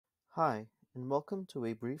Hi, and welcome to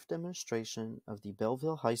a brief demonstration of the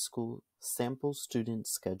Belleville High School sample student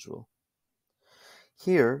schedule.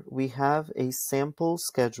 Here we have a sample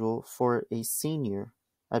schedule for a senior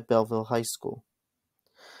at Belleville High School.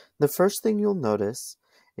 The first thing you'll notice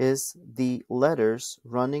is the letters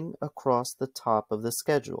running across the top of the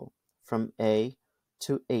schedule from A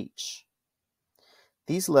to H.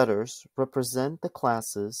 These letters represent the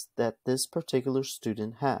classes that this particular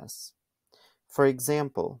student has. For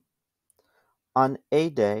example, on A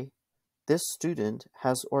day, this student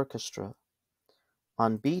has orchestra.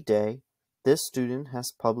 On B day, this student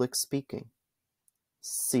has public speaking.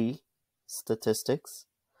 C, statistics.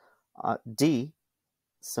 D,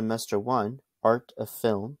 semester 1, art of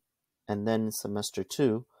film, and then semester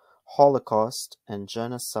 2, Holocaust and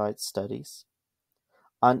genocide studies.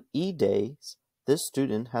 On E days, this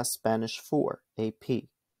student has Spanish 4, AP.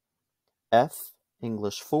 F,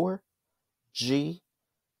 English 4. G,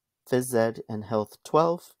 Phys Ed and Health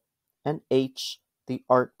 12. And H, the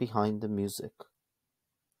art behind the music.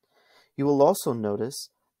 You will also notice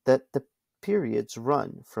that the periods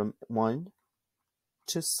run from 1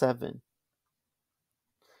 to 7.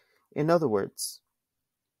 In other words,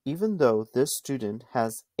 even though this student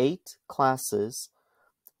has 8 classes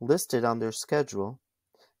listed on their schedule,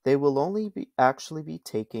 they will only actually be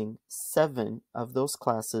taking 7 of those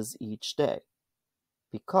classes each day,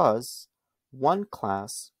 because one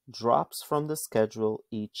class drops from the schedule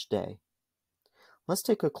each day. Let's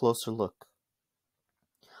take a closer look.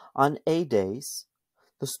 On A days,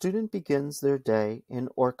 the student begins their day in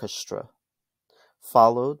orchestra,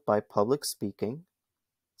 followed by public speaking,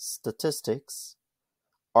 statistics,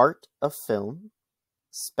 art of film,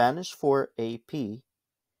 Spanish 4 AP,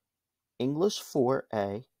 English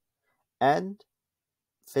 4A, and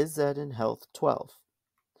Phys Ed and Health 12.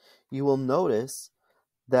 You will notice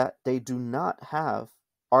that they do not have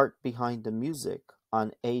art behind the music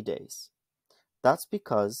on A days. That's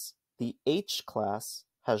because the H class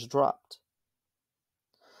has dropped.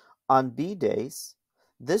 On B days,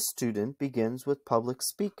 this student begins with public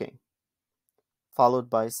speaking, followed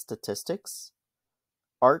by statistics,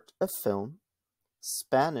 art of film,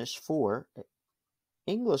 Spanish 4,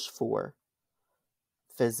 English 4,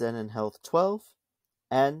 Phys Ed and Health 12,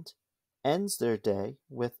 and ends their day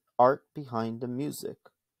with art behind the music.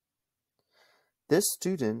 This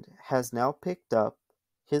student has now picked up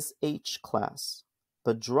his H class,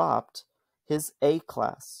 but dropped his A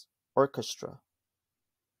class, orchestra.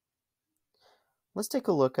 Let's take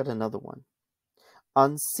a look at another one.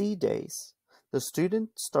 On C days, the student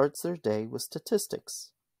starts their day with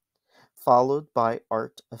statistics, followed by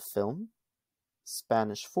art of film,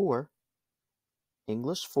 Spanish 4,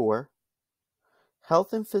 English 4,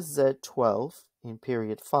 Health and Phys Ed 12 in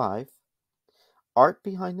period 5, art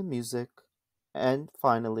behind the music, and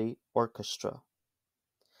finally orchestra.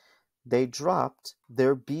 They dropped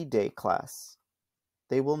their B day class.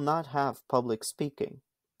 They will not have public speaking,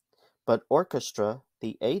 but orchestra,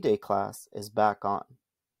 the A day class, is back on.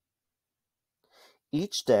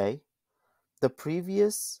 Each day, the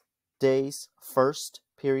previous day's first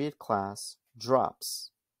period class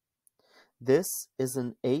drops. This is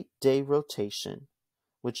an 8-day rotation,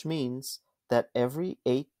 which means that every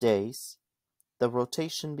 8 days, the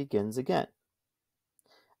rotation begins again.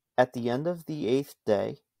 At the end of the 8th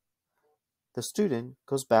day, the student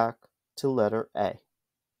goes back to letter A.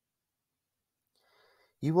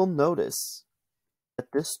 You will notice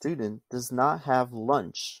that this student does not have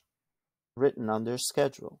lunch written on their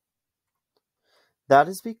schedule. That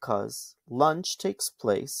is because lunch takes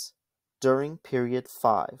place during period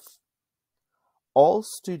 5. All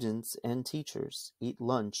students and teachers eat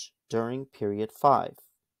lunch during period 5.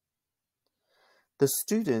 The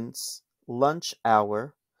student's lunch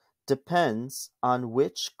hour depends on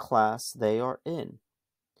which class they are in.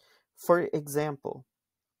 For example,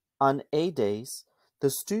 on A days,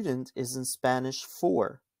 the student is in Spanish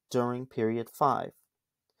 4 during period 5.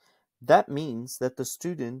 That means that the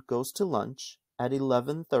student goes to lunch at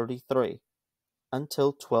 11:33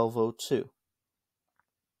 until 12:02.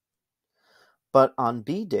 But on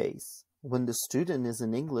B days, when the student is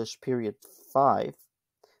in English period 5,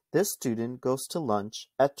 this student goes to lunch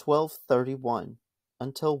at 12:31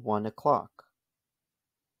 until 1 o'clock.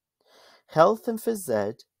 Health and Phys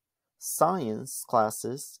Ed, science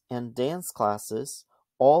classes, and dance classes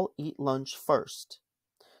all eat lunch first.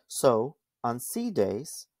 So, on C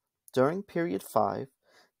days, during period 5,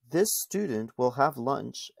 this student will have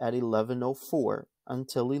lunch at 11:04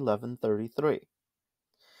 until 11:33.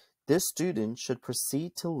 This student should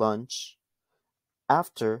proceed to lunch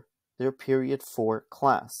after their period 4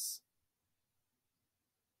 class.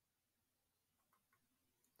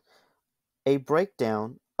 A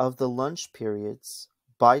breakdown of the lunch periods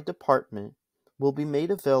by department will be made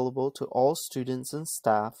available to all students and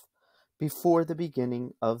staff before the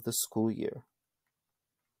beginning of the school year.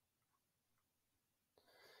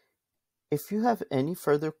 If you have any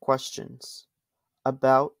further questions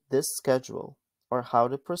about this schedule or how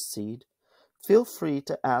to proceed, feel free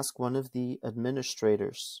to ask one of the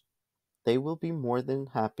administrators. They will be more than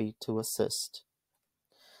happy to assist.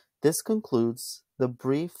 This concludes the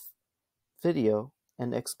brief video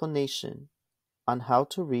and explanation on how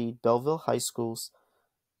to read Belleville High School's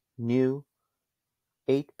new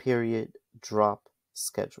 8-period drop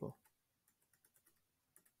schedule.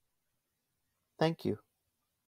 Thank you.